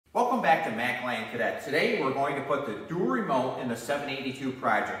back to Cub Cadet. Today we're going to put the dual remote in the 782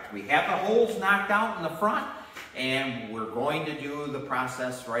 project. We have the holes knocked out in the front and we're going to do the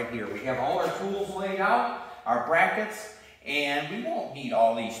process right here. We have all our tools laid out, our brackets, and we won't need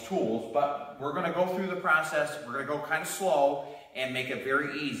all these tools, but we're going to go through the process. We're going to go kind of slow and make it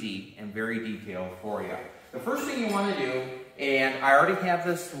very easy and very detailed for you. The first thing you want to do, and I already have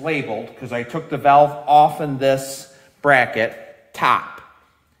this labeled because I took the valve off in this bracket top.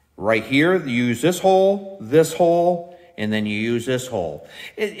 Right here, you use this hole, and then you use this hole.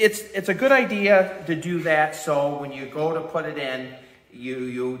 It's a good idea to do that so when you go to put it in,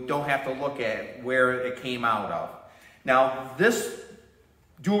 you don't have to look at where it came out of. Now, this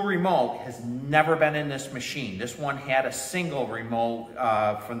dual remote has never been in this machine. This one had a single remote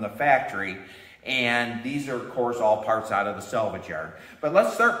from the factory, and these are, of course, all parts out of the salvage yard. But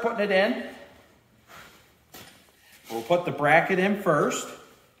let's start putting it in. We'll put the bracket in first.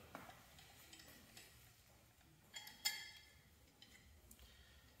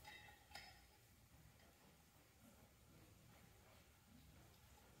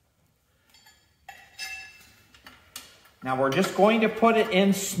 Now we're just going to put it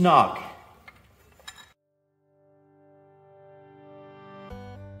in snug.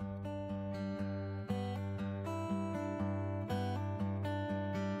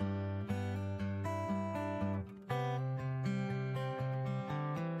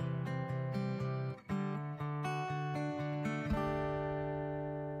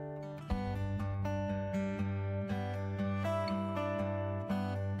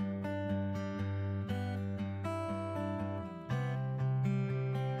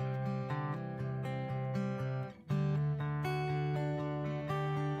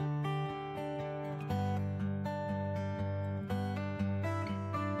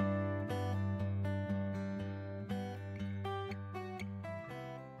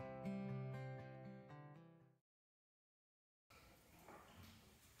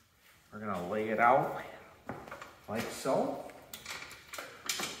 We're going to lay it out like so.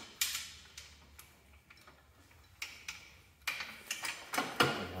 I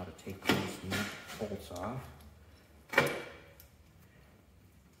got to take these bolts off.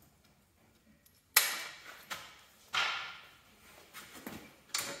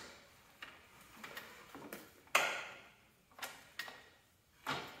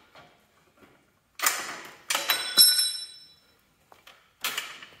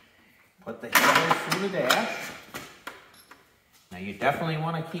 Put the handles through the dash. Now you definitely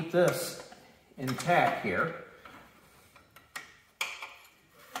want to keep this intact here.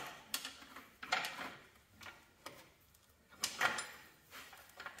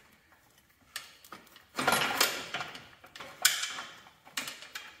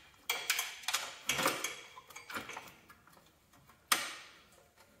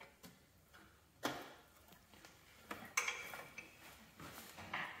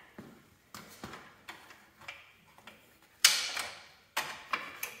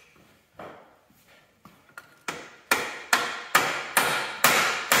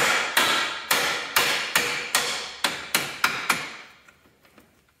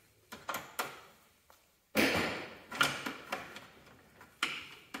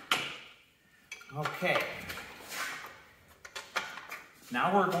 Okay,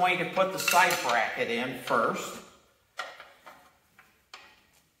 now we're going to put the side bracket in first.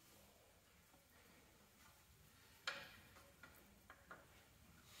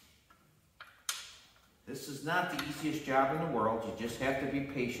 This is not the easiest job in the world. You just have to be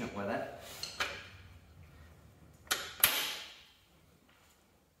patient with it.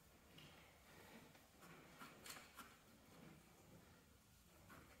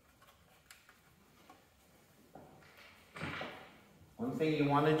 One thing you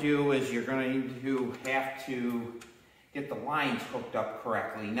want to do is you're going to have to get the lines hooked up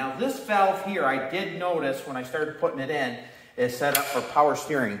correctly. Now this valve here, I did notice when I started putting it in, is set up for power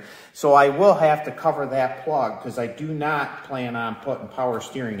steering. So I will have to cover that plug because I do not plan on putting power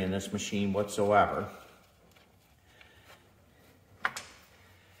steering in this machine whatsoever.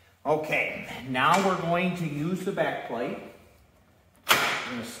 Okay, now we're going to use the back plate.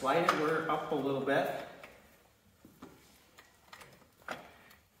 I'm going to slide it up a little bit.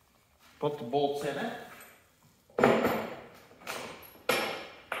 Put the bolts in it.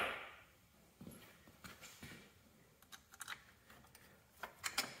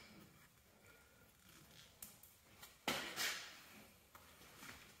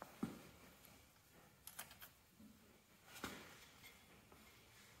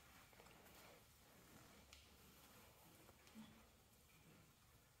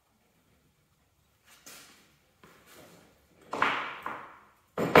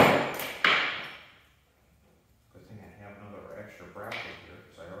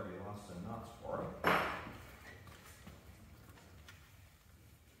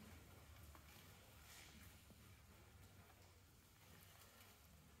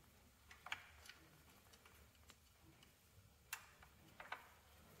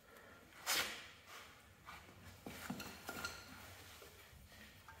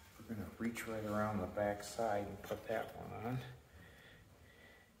 reach right around the back side and put that one on.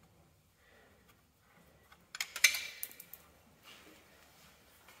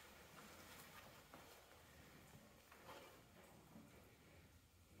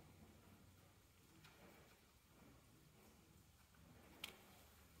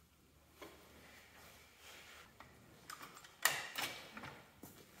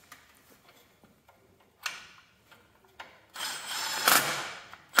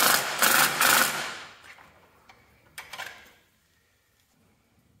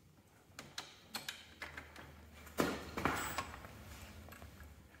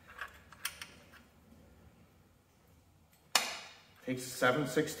 Take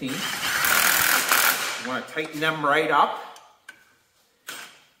 7/16. You want to tighten them right up.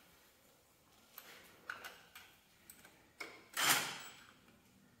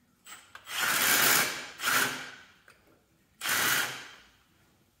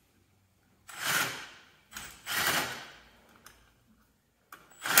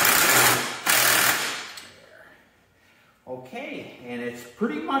 Okay, and it's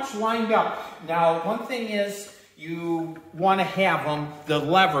pretty much lined up. Now, one thing is, you want to have them, the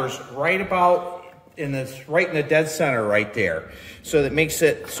levers, right about in this, right in the dead center right there. So that makes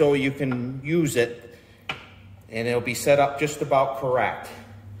it so you can use it and it'll be set up just about correct.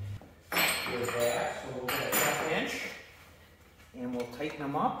 Here's that, so we'll get a 1/2 inch and we'll tighten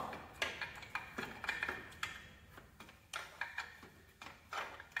them up.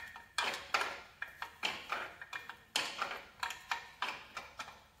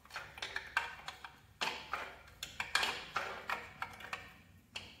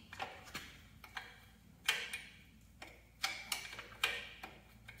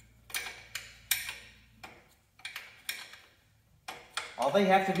 All they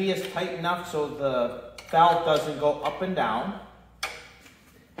have to be is tight enough so the valve doesn't go up and down.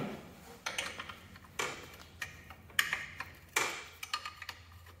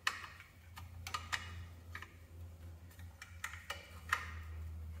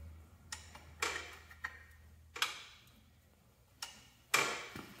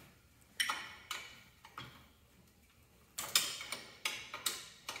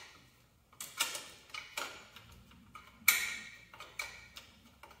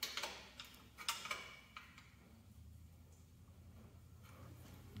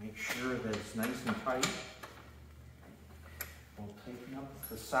 Make sure that it's nice and tight. We'll tighten up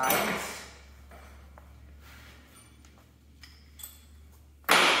the sides.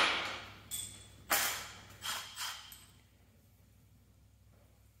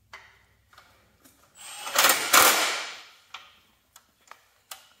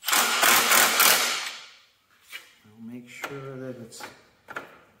 We'll make sure that it's,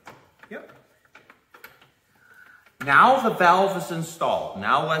 yep. Now the valve is installed.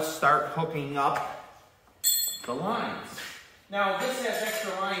 Now let's start hooking up the lines. Now this has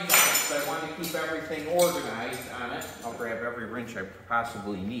extra lines on it, so I want to keep everything organized on it. I'll grab every wrench I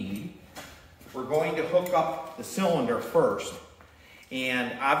possibly need. We're going to hook up the cylinder first.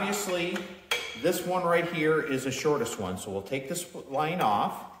 And obviously this one right here is the shortest one. So we'll take this line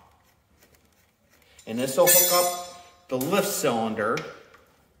off. And this will hook up the lift cylinder.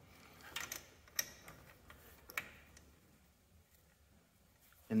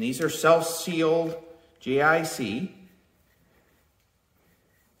 And these are self-sealed JIC.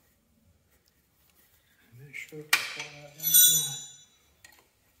 I'm not sure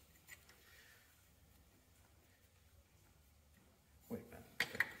wait a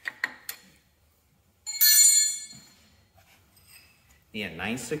minute. Yeah,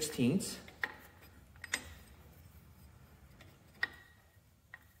 9/16.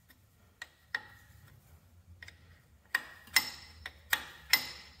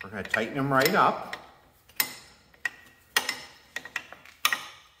 We're going to tighten them right up.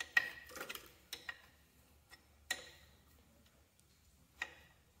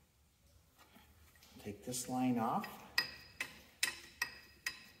 Take this line off.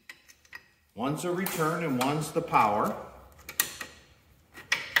 One's a return and one's the power.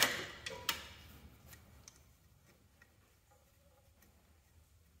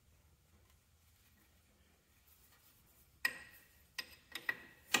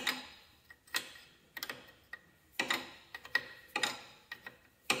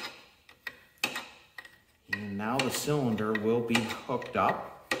 And now the cylinder will be hooked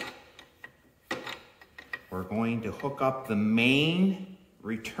up. We're going to hook up the main,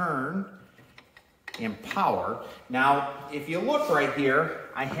 return, and power. Now, if you look right here,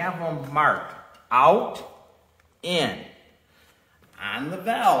 I have them marked out, in. On the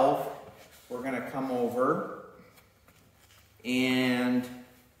valve, we're going to come over and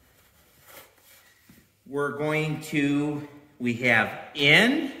we have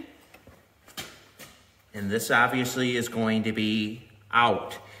in, and this obviously is going to be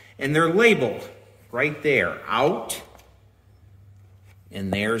out. And they're labeled right there, out,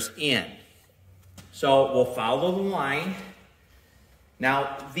 and there's in. So we'll follow the line.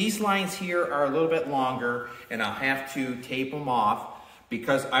 Now, these lines here are a little bit longer, and I'll have to tape them off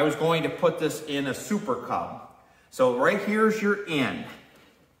because I was going to put this in a Super Cub. So right here's your in.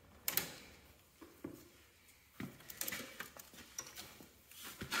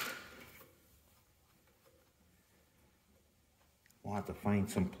 We'll have to find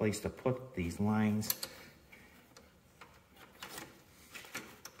some place to put these lines.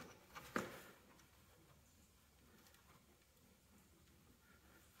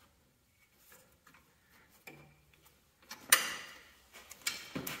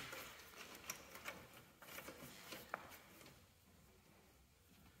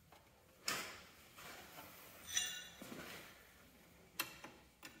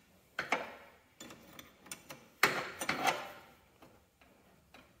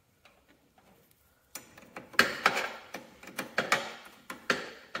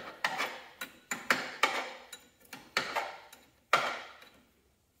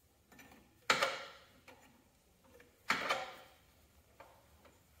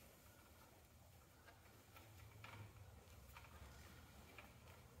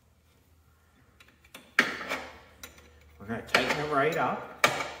 We're going to tighten it right up.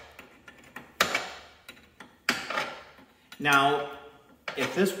 Now,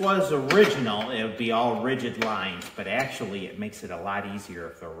 if this was original, it would be all rigid lines, but actually it makes it a lot easier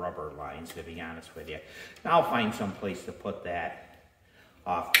if they're rubber lines, to be honest with you. Now I'll find some place to put that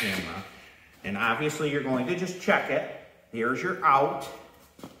off camera. And obviously you're going to just check it. Here's your out.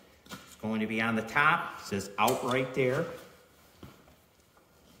 It's going to be on the top. It says out right there.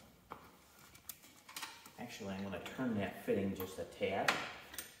 Actually, I'm going to turn that fitting just a tad.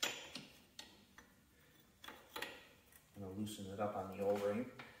 I'm going to loosen it up on the O-ring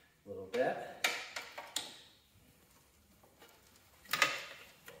a little bit.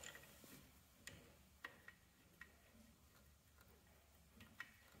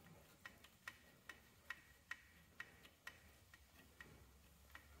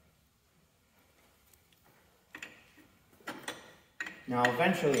 Now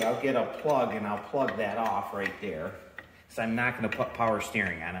eventually I'll get a plug and I'll plug that off right there. So I'm not going to put power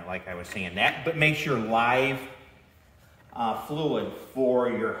steering on it like I was saying that, but make sure live fluid for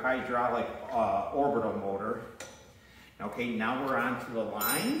your hydraulic orbital motor. Okay, now we're on to the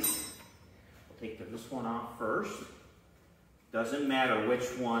lines. We'll take this one off first. Doesn't matter which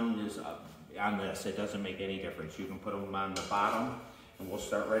one is on this, it doesn't make any difference. You can put them on the bottom, and we'll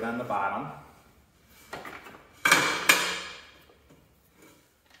start right on the bottom.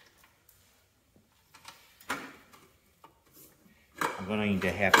 I'm going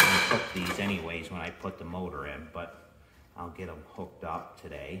to have to unhook these anyways when I put the motor in, but I'll get them hooked up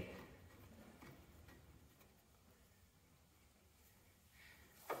today.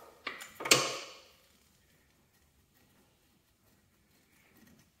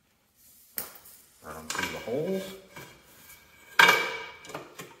 Run them through the holes.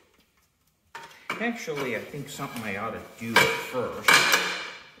 Actually, I think something I ought to do first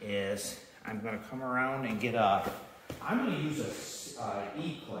is I'm going to come around and get I'm going to use a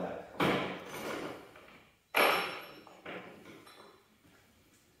E-clip.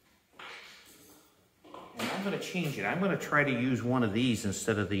 And I'm going to change it. I'm going to try to use one of these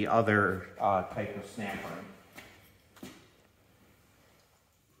instead of the other type of snap ring.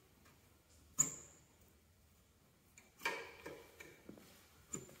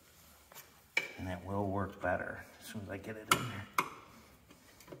 And that will work better as soon as I get it in there.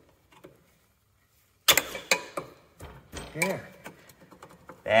 There.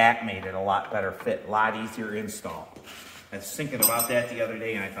 That made it a lot better fit, a lot easier install. I was thinking about that the other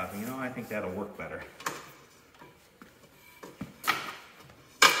day and I thought, you know, I think that'll work better.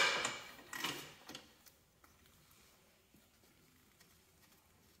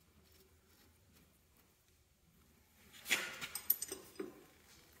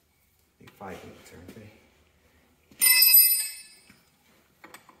 I think 5 minutes, aren't they?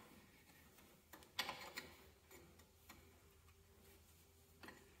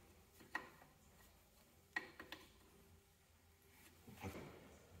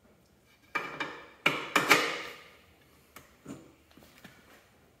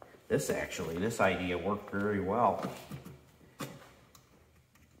 This idea worked very well.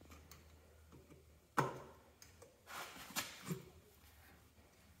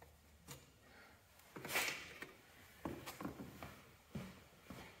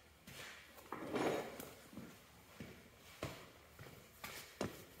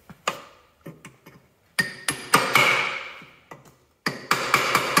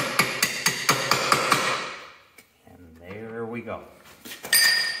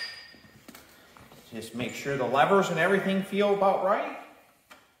 just make sure the levers and everything feel about right.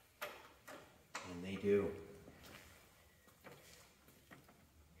 And they do.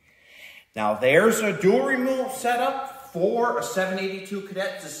 Now there's a dual remote setup for a 782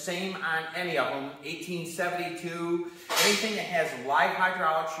 Cadet. It's the same on any of them. 1872, anything that has live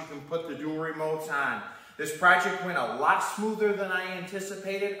hydraulics, you can put the dual remotes on. This project went a lot smoother than I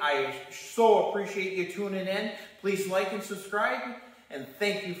anticipated. I so appreciate you tuning in. Please like and subscribe, and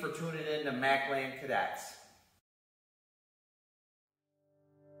thank you for tuning in to Macland Cadets.